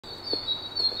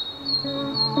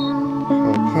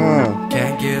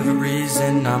Can't give a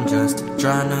reason, I'm just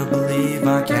trying to believe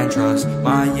I can't trust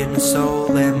my inner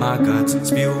soul and my guts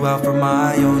spew out from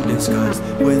my own disgust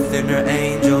with inner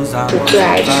angels I was 最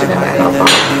爱吃的奶酪包，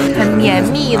很绵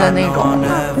密的那种，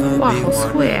哇，好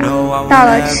脆啊！到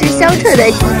了吃香脆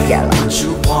的季节了，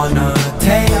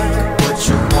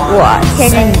我牵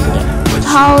着你，超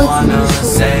级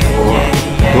舒服。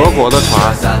德国的船，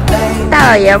大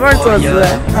老爷们儿坐姿。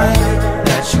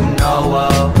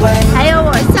 还有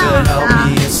我向往的哪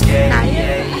一？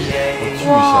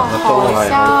哇，好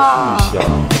香！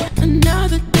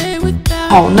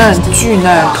好嫩，巨嫩，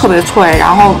特别脆，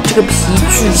然后这个皮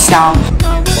巨香。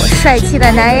我帅气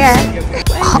的男人，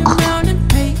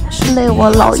累我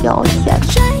老腰天，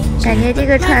感觉这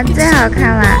个船最好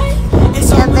看了，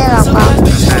先背了吧。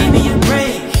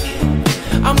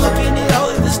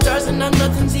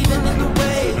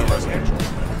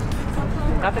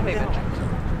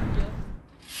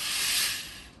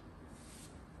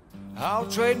I'll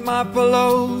trade my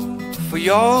pillow for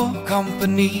your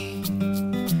company.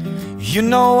 You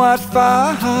know I'd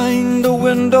find a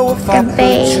window of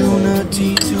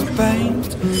opportunity to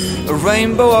paint a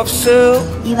rainbow of silk.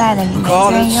 意外的里面居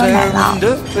然有奶酪，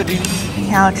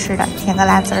挺好吃的，甜个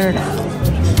辣滋儿的。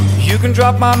You can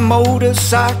drop my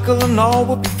motorcycle and all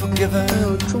will be forgiven.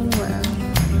 有中文。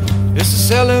 It's a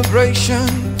celebration,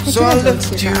 so I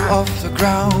lift you off the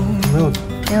ground. 没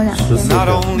有两个。 Not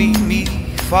only me.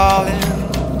 Falling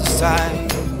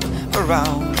side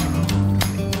around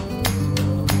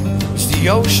as the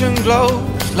ocean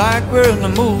glows like we're in a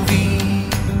movie.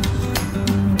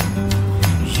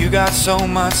 You got so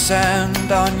much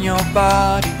sand on your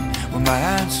body when my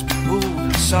hands be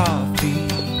moving softly.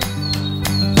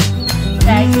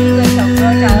 来，这个小哥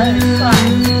长得很帅，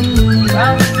我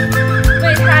要为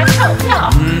他跳票。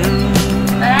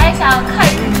本来想看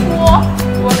日出，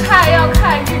我看要看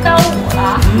日当午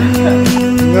了。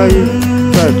应该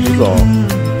再直走。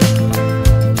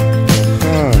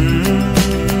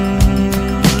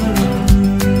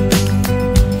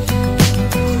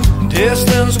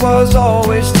Distance was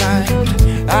always timed.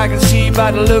 I can see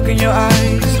by the look in your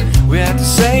eyes. We had the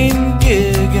same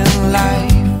gig in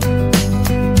life.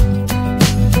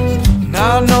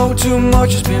 Now I know too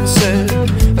much has been said.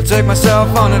 I take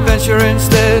myself on adventure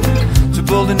instead to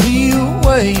build a new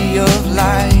way of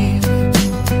life.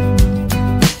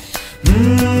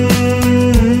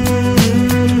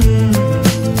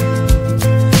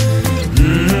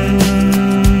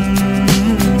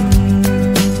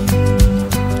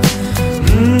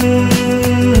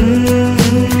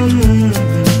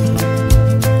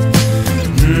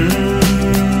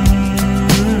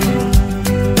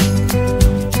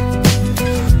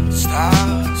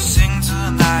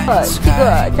这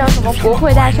个叫什么国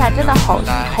会大厦，真的好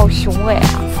雄伟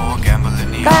啊！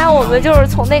刚才我们就是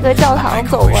从那个教堂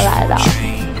走过来的，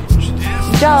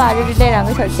你知道吧？就是那两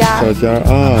个小家。小家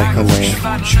啊，看到了。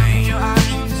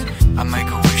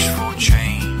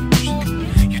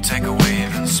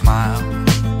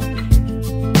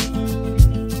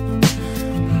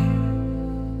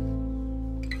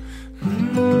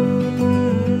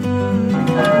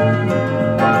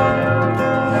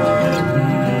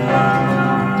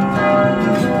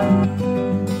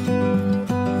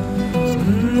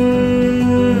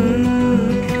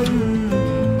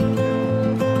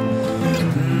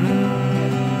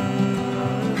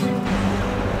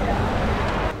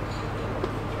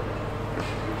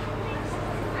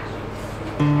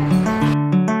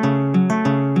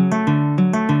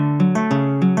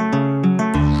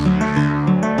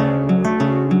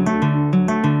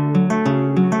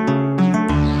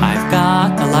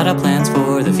 Plans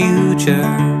for the future.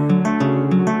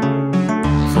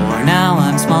 For now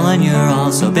I'm small and you're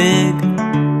all so big.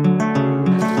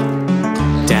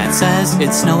 Dad says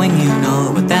it's snowing, you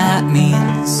know what that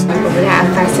means. 我们俩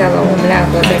发现了我们两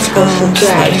个在超市最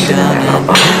爱吃的奶酪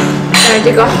包，但是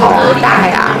这个好大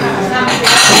呀！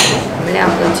我们两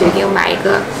个决定买一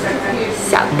个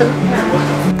小的。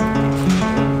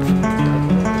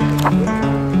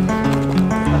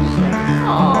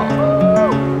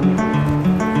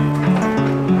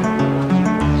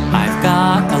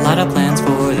 Plans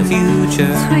for the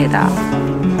future. 脆的。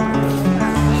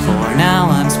 For now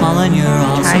I'm small and you're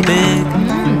all so big.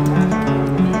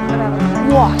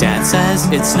 哇 Dad says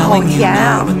it's snowing, you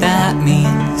know what that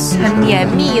means. 很绵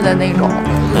密的那种。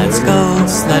 Let's go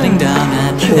sledding down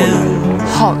at the hill.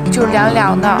 好，就凉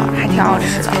凉的，还挺好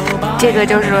吃的。这个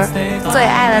就是最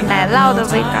爱的奶酪的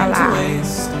味道啦。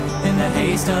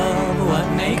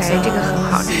感觉这个很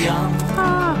好吃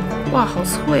啊！哇，好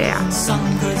脆啊！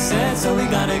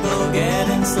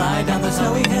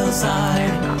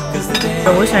 我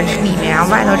的，我喜欢吃里面，然后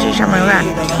外头这上面有点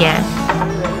甜。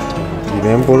里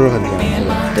面不是很甜。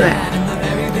对。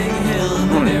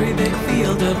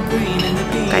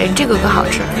感觉这个更好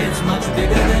吃，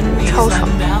超爽。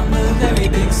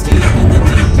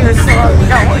这个车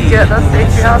让我觉得随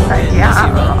时要散架了，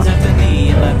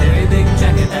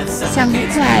像个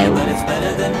怪物。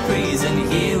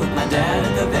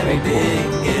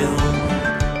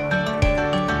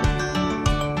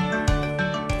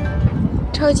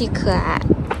超级可爱，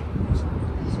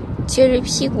撅着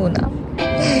屁股呢。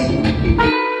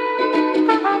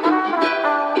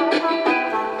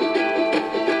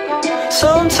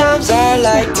Sometimes I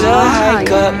like to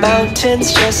hike up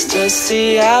mountains just to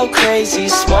see how crazy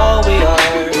small we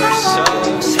are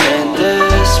in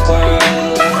this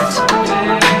world.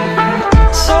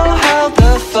 So how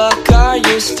the fuck are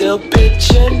you still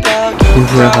bitching about your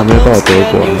problems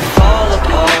when you fall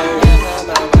apart,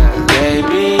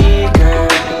 baby girl?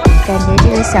 感觉这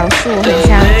个小树很像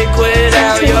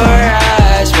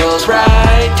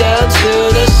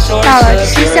到了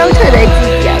吃香椿的季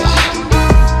节了。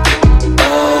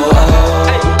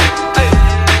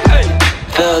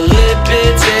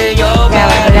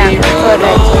坐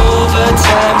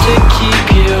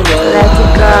在这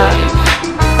个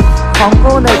皇宫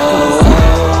的底下，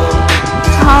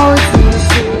超级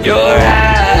舒服，长又远，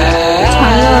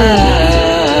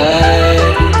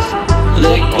没有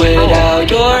人喂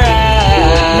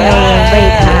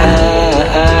它。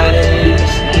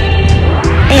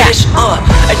哎呀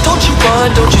！Don't you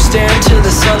run, don't you stare into the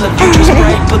sun. The future's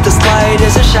bright, but this light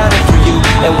isn't shining for you.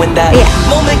 And when that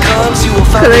moment comes, you will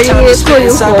find the time to spend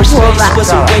in cyberspace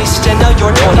was a waste, and now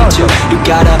you're 22. You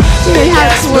gotta big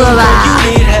ass move, you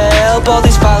need help. All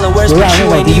these followers, but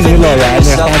you ain't even living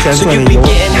yourself. So you be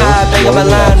getting high, banging my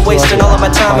line, wasting all of my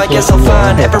time. I guess I'll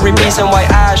find every reason why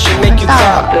I should make you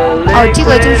cry. 哦，这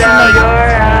个就是那个，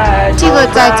这个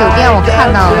在酒店我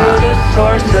看到了，就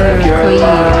是可以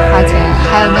花钱，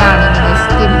还有那样的那个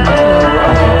电瓶车。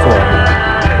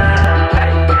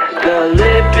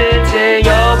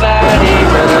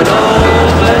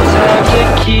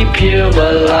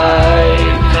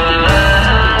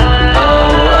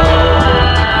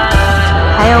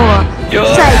还有我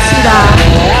帅气的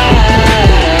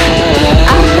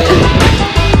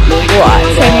我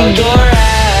牵着你，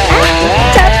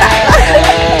扎反了，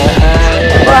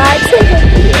我还牵着你。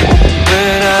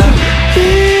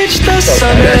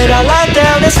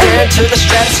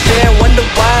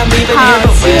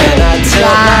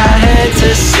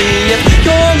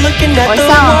我向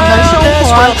往的生活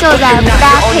就在布达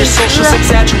佩斯。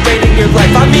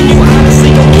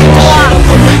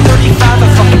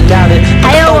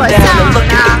还有我向往的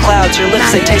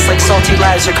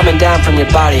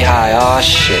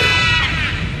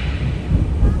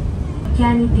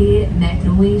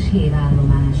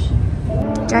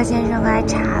赵先生还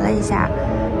查了一下，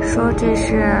说这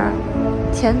是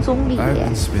前总理，不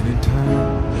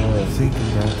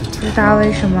知道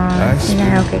为什么现在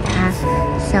要给他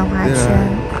鲜花圈。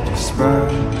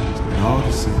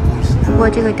不过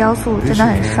这个雕塑真的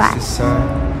很帅。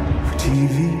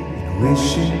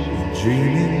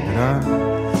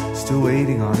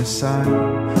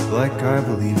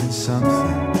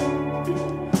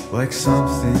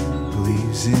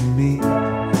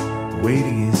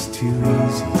Waiting is too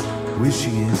easy,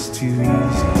 wishing is too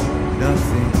easy.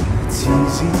 Nothing that's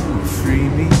easy will free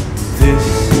me. This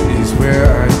is where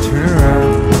I turn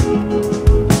around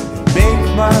and make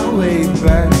my way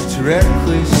back to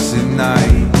reckless and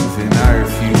naive, and I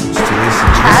refuse to listen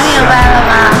to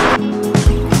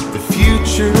the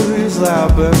future is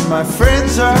loud, but my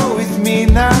friends are with me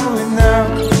now, and now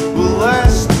will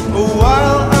last a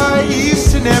while. I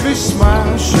used to never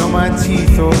smile, show my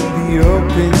teeth or be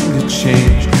open to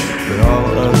change, but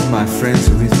all of my friends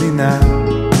are with me now.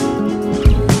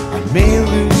 I may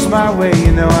lose my way,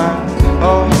 you know I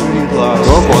already lost.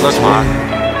 德国的船，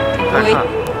来看，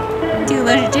订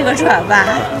的是这个船吧？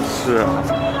是啊，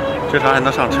这船还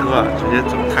能上车，直接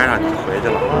走开上就回去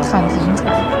了。躺平船。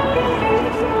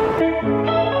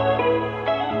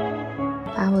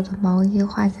把我的毛衣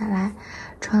换下来，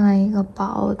穿了一个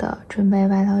薄的，准备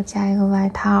外头加一个外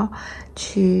套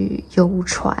去游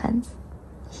船。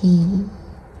嘿，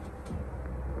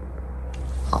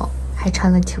哦，还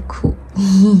穿了秋裤，嘿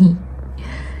嘿，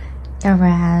要不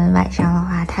然晚上的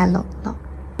话太冷了，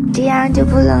这样就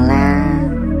不冷啦。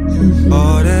嘿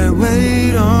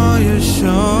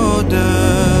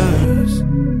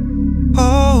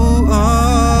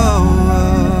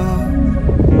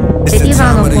这地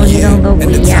方的红绿灯都不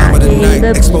一样，这是一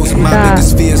个笔直的小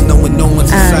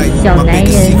男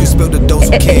人。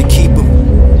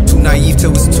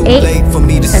哎，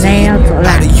小男人要走了。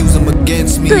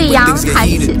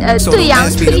对洋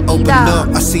吹笛的那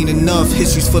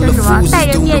什么戴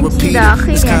着面具的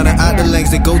黑脸男人，还有人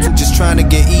是一个滑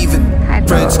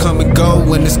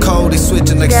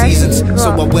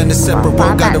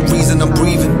板的一些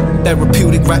帅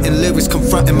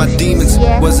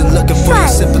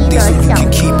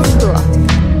气的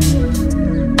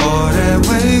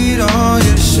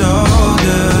小哥哥。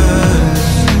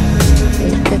一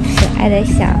个可爱的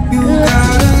小哥哥。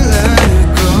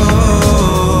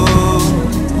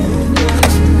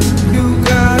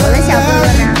我的小哥哥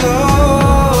呢？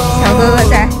小哥哥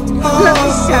在愣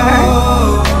神儿。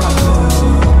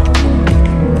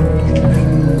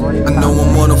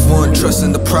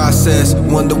Trusting the process,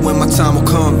 wonder when my time will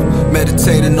come.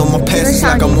 Meditating on my past, it's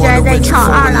like I'm on the venture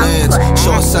foreign lands.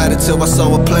 Short-sighted till I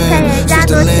saw a plan. Switch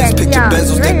the lens, pick your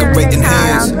bezels, decorating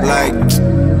hands. Like,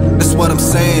 that's what I'm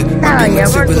saying. I'm being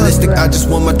materialistic, I just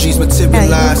want my dreams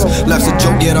materialized. Life's a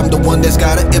joke, yet I'm the one that's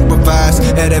gotta improvise.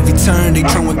 At every turn, they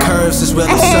throwing curves, it's real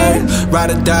absurd. Ride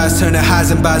or dies, turning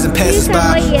highs and buys and passes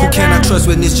by. Who can I trust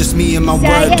when it's just me and my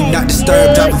word? Do not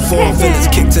disturb, driving forward, feelings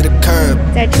kick to the curb.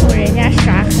 在冲人家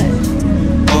耍狠。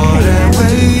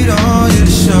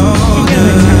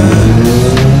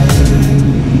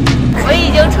我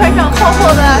已经穿上厚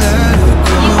厚的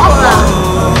衣服了，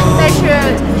但是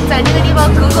在这个地方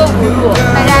格格不入，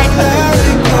大家还穿得紧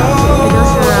紧的。这就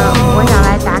是我想来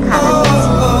打卡的冰淇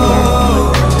淋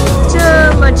店，这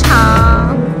么长，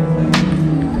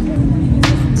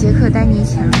杰克丹尼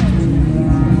墙，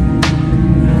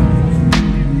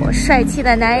我帅气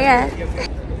的男人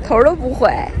头都不回。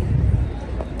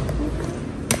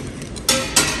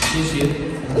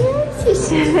谢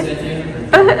谢。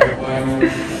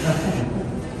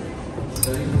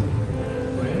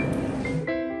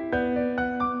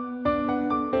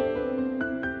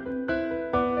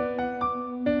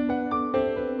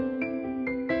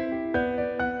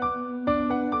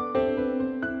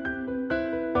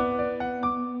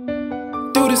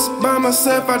Do this by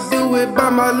myself, I do it by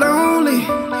my lonely.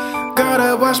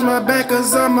 Gotta watch my back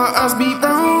cause all my eyes be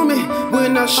roaming.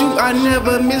 When I shoot, I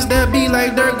never miss that beat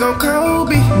like there go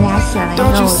Kobe. 我俩选了一个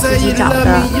我自己找的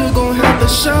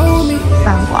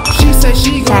饭馆，在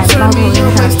猫头鹰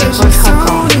上直播唱歌。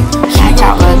他找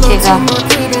了这个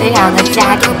非常的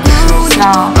家庭式，希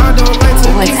望不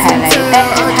会踩雷。但是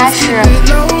它是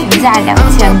评价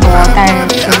2000多，但是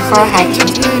评分还挺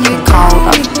高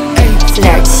的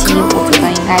，4.7，我觉得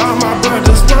应该挺好的。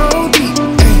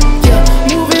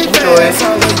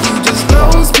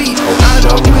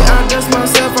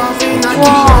哇，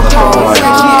好香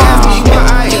啊！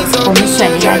我们选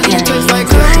这家店的原因就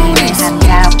是因为他们家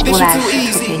的胡辣是特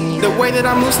别腻的，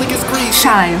上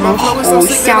来以后好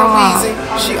香啊！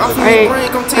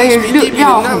而且料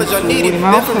很足，里面有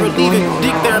很多牛肉。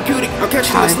尝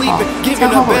一口，先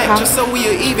喝口汤。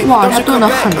哇，它炖的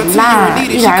很烂，一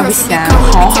点也不咸，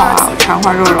好好啊！尝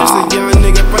块肉肉。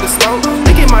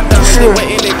就是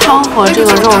汤和这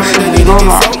个肉是一个味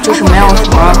儿，就是没有什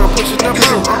么，就是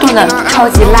炖的超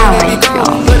级烂了已经。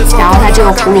然后它这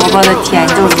个胡萝卜的甜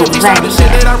就融在里面，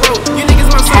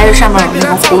还有上面有那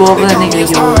个胡萝卜的那个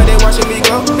油，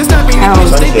还有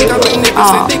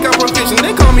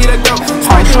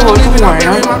好适合中国人，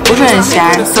不是很咸，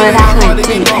所以它可以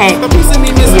自己配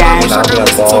盐。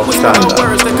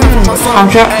好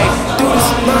吃。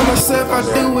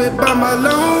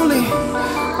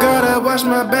Gotta watch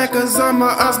my back cause all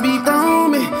my eyes be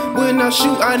roaming. When I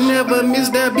shoot, I never miss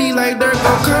that beat like there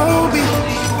go Kobe.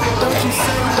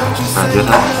 感觉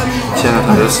它现在特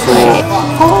别酥，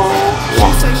哇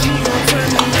塞！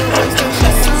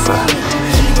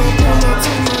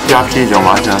鸭皮已经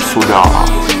完全酥掉了，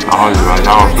然后里边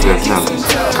羊肉特别嫩，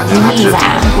感觉它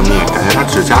不腻，感觉它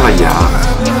只加了盐，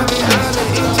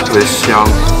特别香。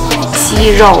鸡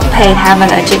肉配他们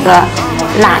的这个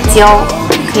辣椒。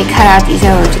可以看到底下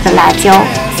有这个辣椒，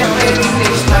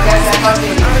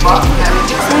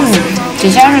底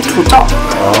下是土豆。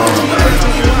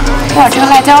哇，这个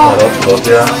辣椒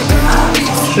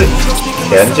是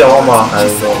甜椒吗？还是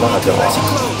用辣椒啊？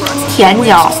甜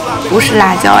椒，不是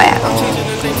辣椒哎。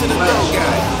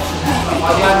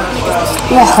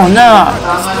哇，好嫩啊！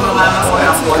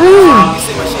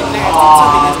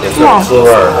哇，滋味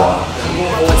是吧？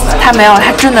它没有，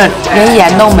它真的连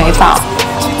盐都没放。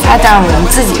它让我们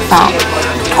自己放，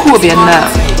特别嫩，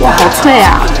哇，好脆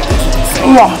啊！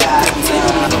哇，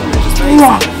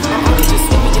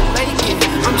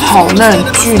好嫩，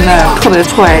巨嫩，特别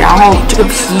脆，然后这个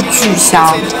皮巨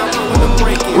香，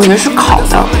我觉得是烤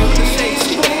的，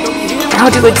然后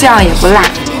这个酱也不辣，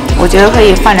我觉得可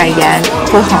以放点盐，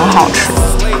会很好吃。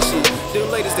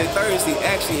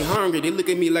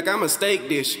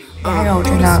鸭肉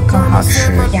真的更好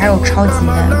吃，鸭肉超级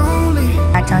嫩，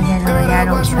把张先生的鸭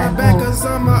肉全部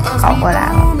搞过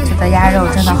来了，这个鸭肉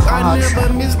真的好好吃。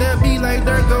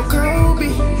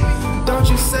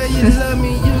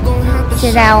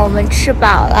现在我们吃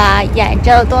饱了，沿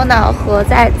着多瑙河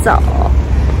在走，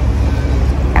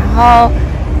然后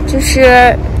就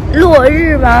是落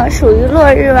日嘛，属于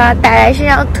落日嘛，打在身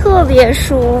上特别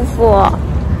舒服，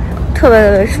特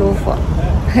别舒服，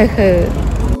嘿嘿。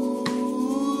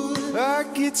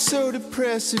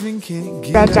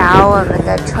在找我们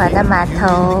的船的码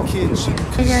头，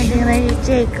最正经的是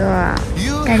这个，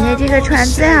感觉这个船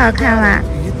最好看了，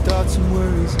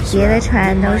别的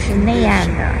船都是那样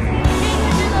的。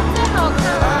这个最好看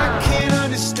了。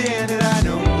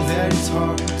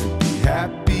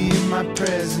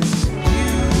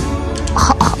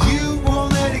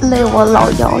累我老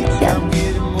腰天。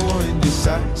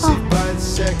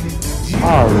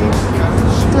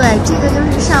对，这个就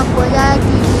是上国家地理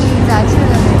杂志的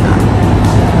那个，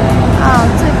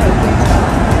最美电车。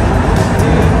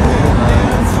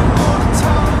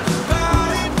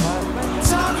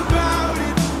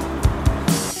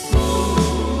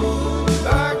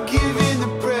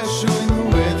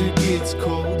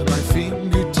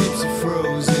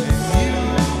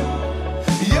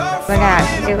我俩是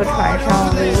这个船上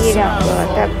唯一2个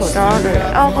戴口罩的人，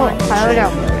不，还有2个人，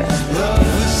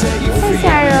太吓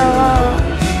人了。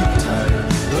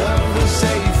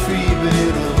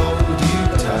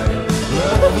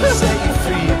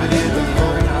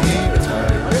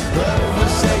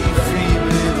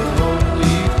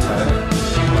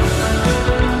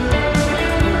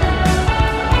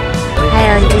还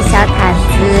有一个小毯子。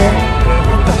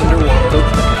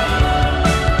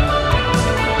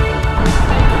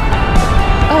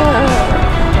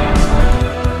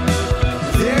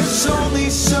There's only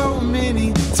so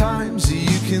many times that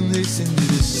you can listen to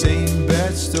the same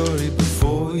bad story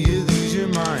before you lose your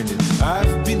mind. And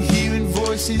I've been hearing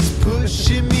voices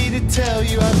pushing me to tell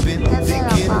you I've been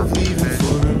thinking of leaving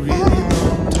for a really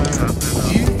long time.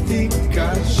 You think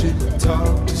I should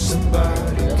talk to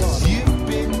somebody, 'cause you've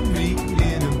been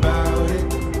reading about it.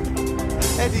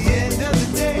 At the end